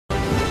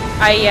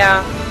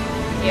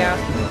Yeah.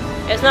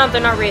 It's not,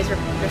 they're not rays, they're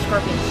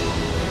scorpions.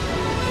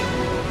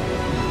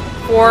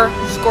 4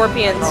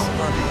 scorpions.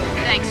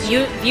 Thanks.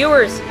 You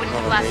viewers. Wouldn't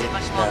have lasted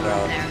much longer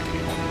up there.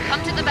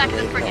 Come to the back of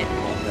the frigate.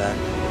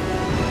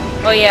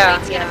 Oh yeah.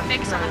 Let's get a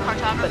fix on the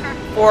cartographer.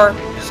 4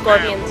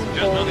 scorpions.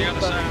 Just on the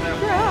other side of that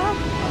wall.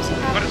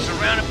 But it's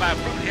surrounded by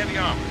brutal heavy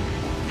armor.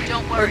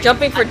 Don't worry. We're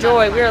jumping for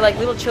joy. We are like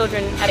little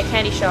children at a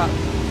candy shop.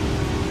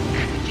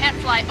 We can't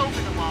fly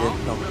over the wall.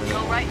 We'll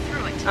go right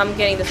through it. I'm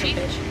getting this Chief,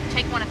 fish.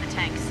 take one of the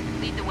tanks.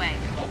 Lead the way.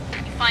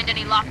 You find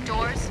any locked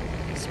doors?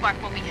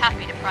 Spark will be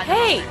happy to pry them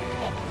Hey! open.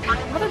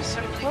 Mother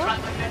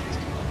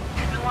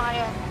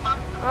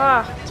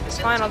Ah, it's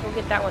fine, I'll go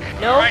get that one.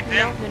 No, Right no,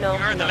 then. no, You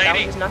heard no, the that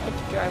lady. one does not get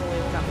to drive away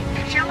without me.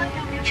 Shall I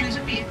help you choose a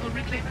vehicle,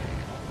 Reclaimer?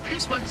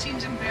 This one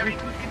seems in very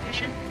good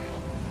condition.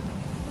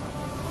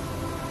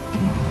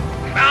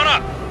 Mount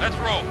up. Let's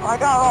roll. I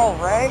got all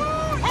Ray.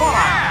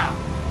 Yeah.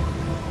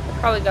 I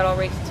probably got all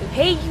races too.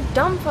 Hey, you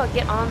dumb fuck,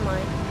 get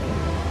online.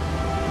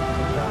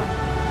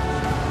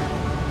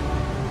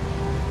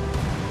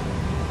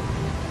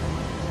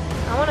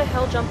 I want a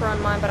hell jumper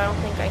on mine, but I don't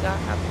think I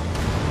have one.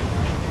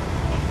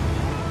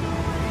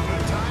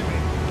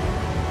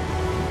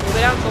 Move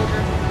it out,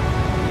 soldier.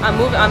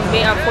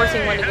 I'm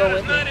forcing one to go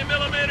with me.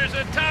 90mm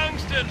of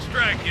tungsten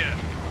strike you.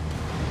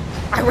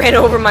 I ran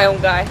over my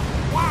own guy.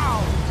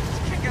 Wow,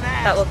 it's kicking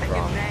ass. That looked Taking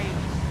wrong.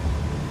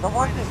 names. The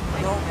one just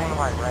killed one of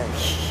my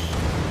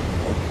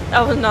Rays.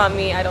 That was not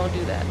me, I don't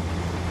do that.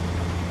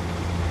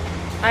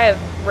 I have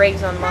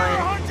rags on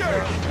mine. So.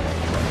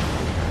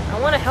 I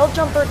want a hell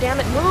jumper, damn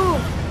it,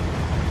 move!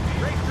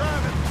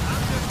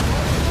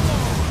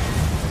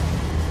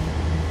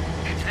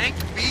 Tank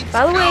beats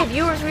By the way, out.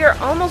 viewers, we are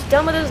almost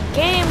done with this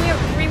game. We have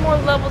 3 more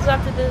levels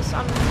after this.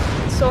 I'm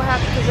so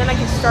happy because then I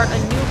can start a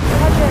new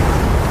project.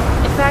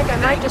 In fact, I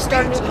might just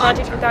start a new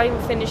project without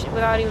even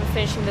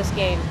finishing this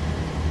game.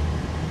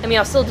 I mean,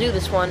 I'll still do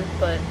this one,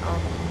 but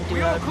I'll do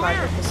another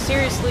project. Because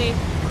seriously, it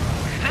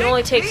can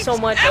only take so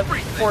much of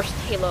Forced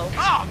Halo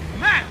Oh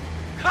man.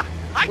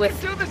 I with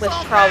can do this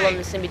all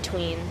problems in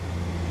between.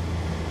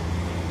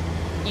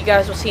 You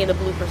guys will see in the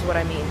bloopers what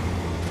I mean.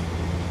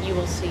 You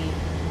will see.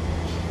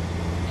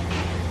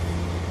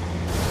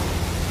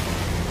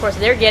 Of course,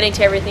 they're getting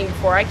to everything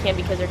before I can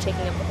because they're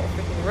taking up the whole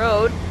freaking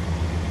road.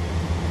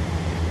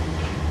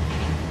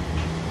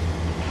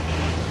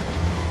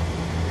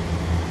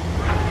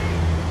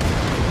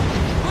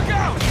 Look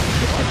out!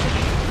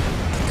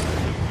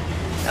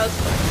 That was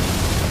fun.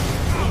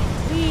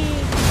 Whee!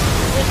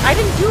 I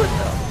didn't do it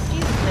though.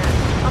 Jesus, man.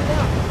 Calm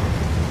down.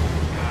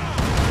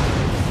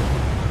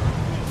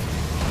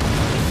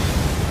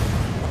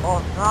 Oh,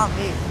 it's not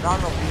me. It's not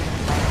the lead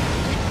man.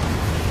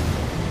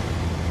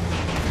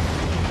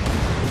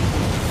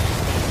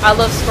 I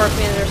love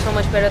Scorpions. They're so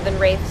much better than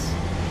Wraiths.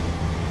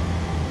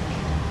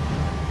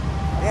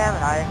 Damn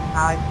it,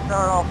 I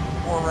started off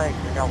with 4 Rays.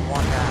 I got 1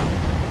 down.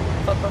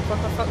 Fuck, fuck, fuck,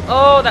 fuck, fuck.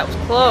 Oh, that was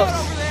close.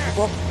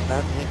 Whoops,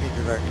 that hit me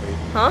directly.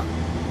 Huh?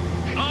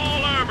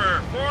 All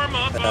armor, form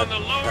up on the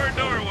lower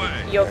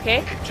doorway. You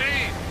okay?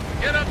 Chief,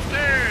 get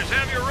upstairs.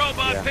 Have your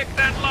robot pick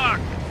that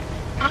lock.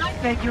 I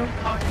beg your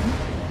pardon.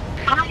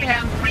 I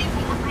am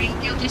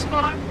 343 Guilty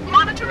Spar,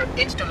 monitor of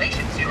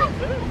installation 04.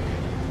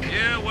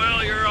 Yeah,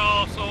 well, you're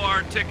also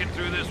our ticket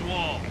through this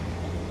wall.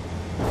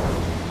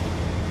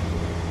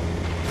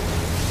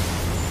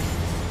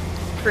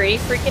 Pretty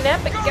freaking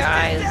epic,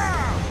 guys.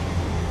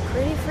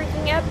 Pretty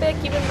freaking epic,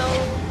 even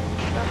though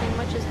nothing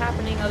much is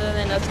happening other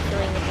than us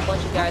killing a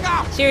bunch of guys.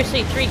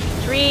 Seriously,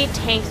 three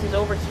tanks is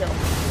overkill.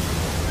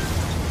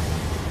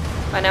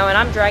 By now, and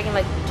I'm dragging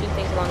like 2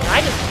 things along. And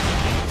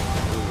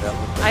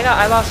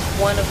I lost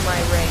one of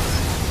my rays.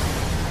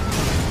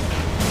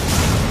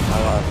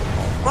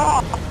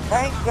 Oh,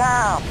 tank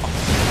down!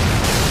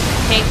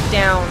 Tank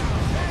down.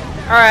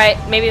 Alright,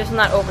 maybe it's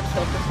not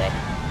overkill per se.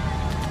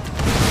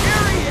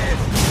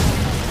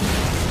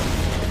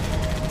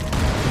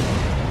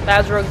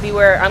 That's Rogue,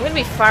 beware. I'm gonna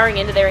be firing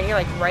into there and you're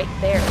like right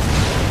there.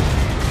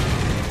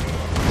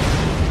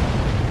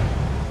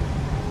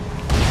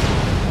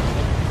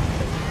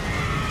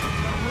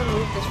 I'm gonna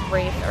move this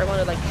wraith, or I'm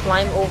gonna like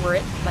climb over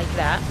it like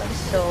that, like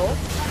so.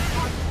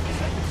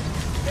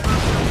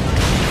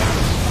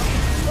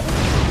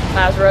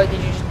 Rogue, did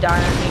you just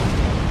die on me?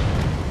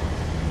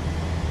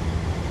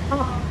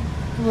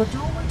 For a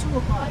doorway to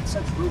abide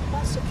such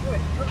robust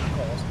security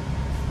protocols.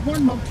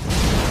 1 moment.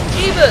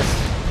 Jesus!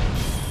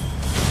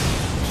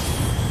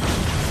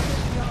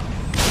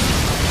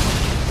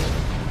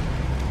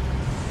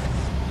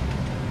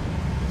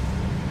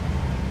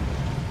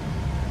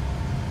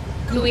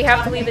 Do we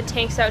have to leave the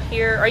tanks out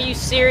here? Are you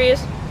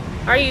serious?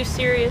 Are you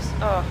serious?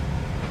 Oh.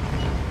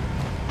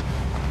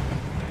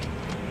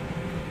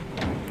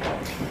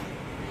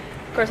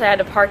 Of course I had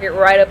to park it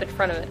right up in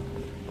front of it.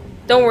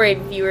 Don't worry,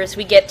 viewers,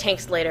 we get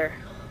tanks later.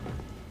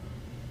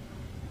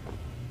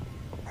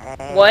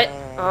 What?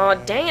 Oh,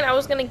 dang it, I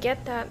was gonna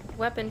get that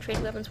weapon,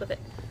 trade weapons with it.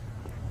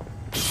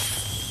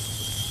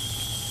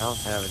 I don't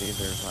have it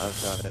either.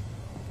 I've got it.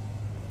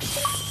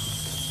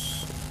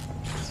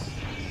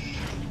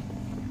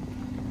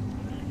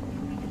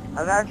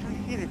 I've actually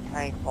seen a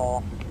tank fall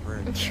off the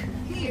bridge.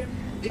 Here,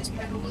 this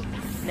metal will...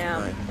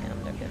 Now, Right.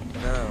 they're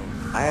good. No,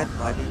 I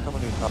knew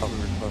someone who thought we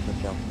were supposed to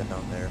jump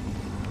down there.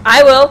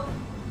 I will.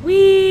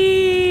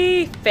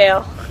 Wee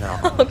fail. No.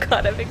 Oh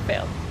god, epic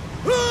fail.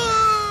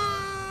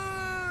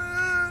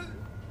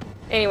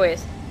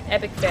 Anyways,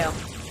 epic fail.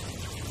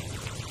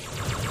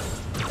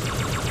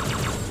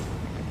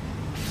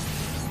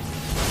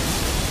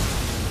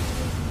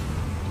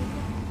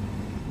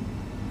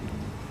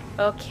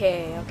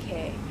 Okay,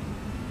 okay.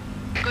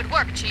 Good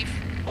work, Chief.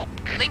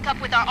 Link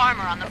up with our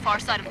armor on the far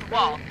side of the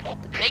wall.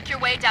 Make your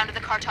way down to the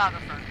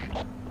cartographer.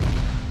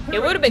 It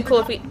would have been cool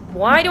if we.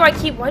 Why do you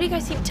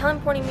guys keep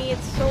teleporting me?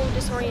 It's so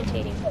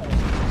disorientating.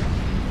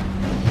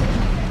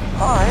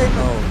 Oh,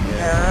 hey,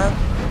 yeah.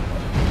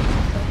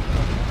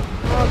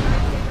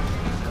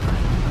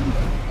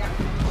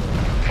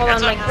 Hold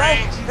on, Heads up, like,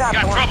 Marines. You got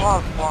Got more trouble.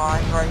 bugs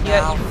flying right you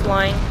now.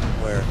 flying.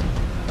 Where?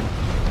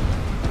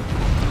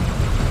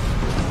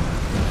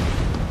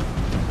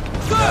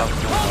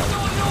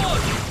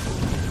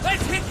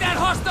 Let's hit that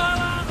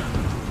hostile armor!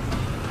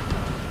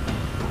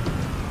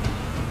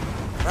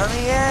 Let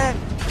me in!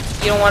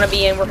 You don't want to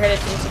be in. We're headed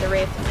into the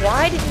wraith.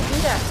 Why did you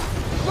do that?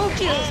 Oh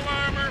Jesus! Full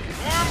armor,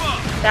 warm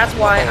up. That's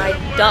why I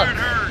duck.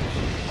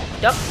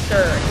 Duck,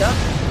 sir, duck.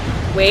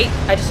 Wait,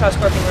 I just saw a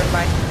scorpion run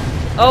by.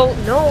 Oh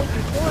no,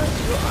 you weren't.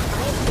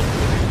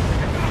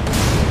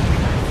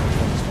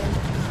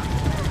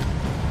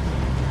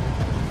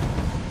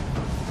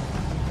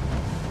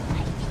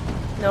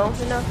 No,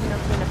 enough.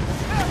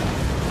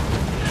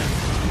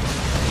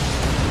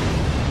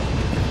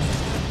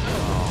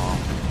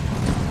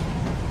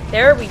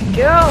 There we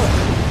go.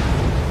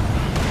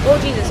 Oh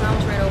Jesus, I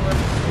almost ran over.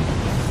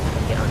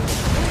 Get on.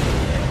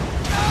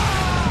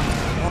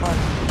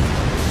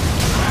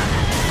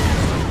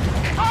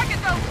 Target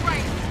those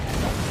rays!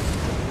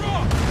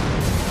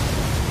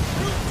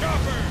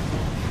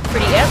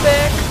 Pretty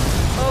epic.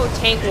 Oh,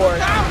 tank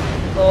wars.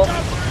 Cool.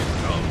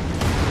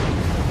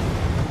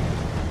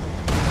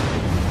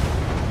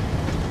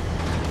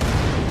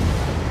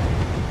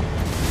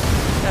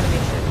 Gotta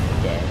make sure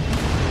he's dead.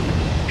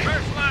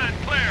 First line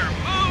clear.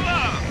 Move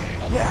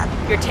up.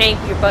 Yeah. Your tank,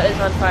 your butt is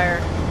on fire,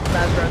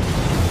 Lazarus.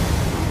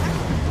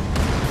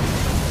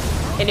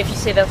 And if you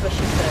say that's what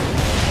she said.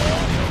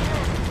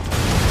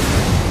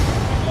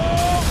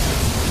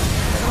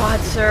 God,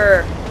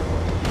 sir.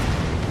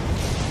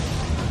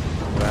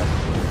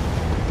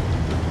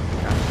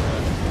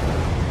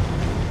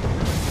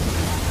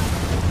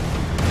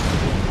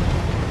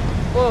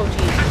 Whoa,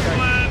 jeez. First Sorry.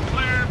 line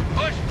clear.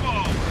 Push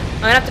forward.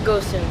 I'm gonna have to go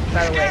soon,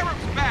 by the way.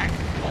 Scarab's back.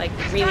 Like,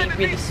 It's really, time to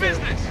really meet soon.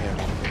 business.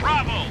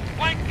 Bravo.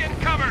 Flank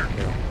and cover.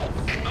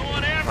 I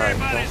want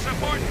everybody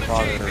supporting the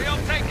chief.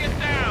 He'll take it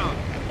down.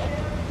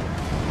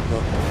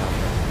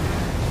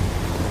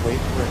 Wait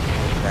for it to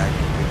go back.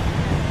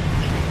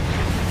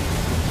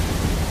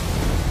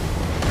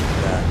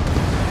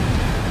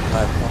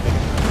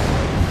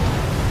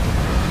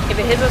 If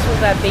it hits us with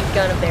that big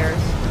gun of theirs.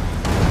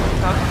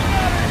 Hold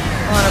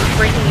on, I'm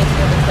breaking into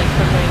them. It's like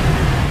something.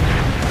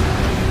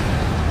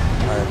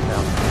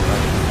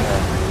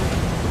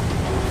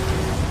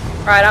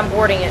 Alright, I'm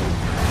boarding it.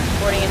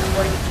 Boarding it.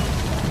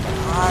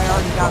 I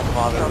already got the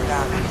bother down. Get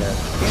out of there.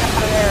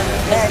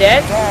 It's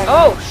dead?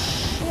 Oh,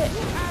 shit.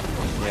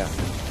 Yeah.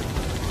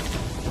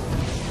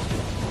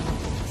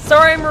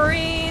 Sorry,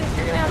 Marines.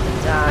 You're gonna have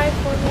to die.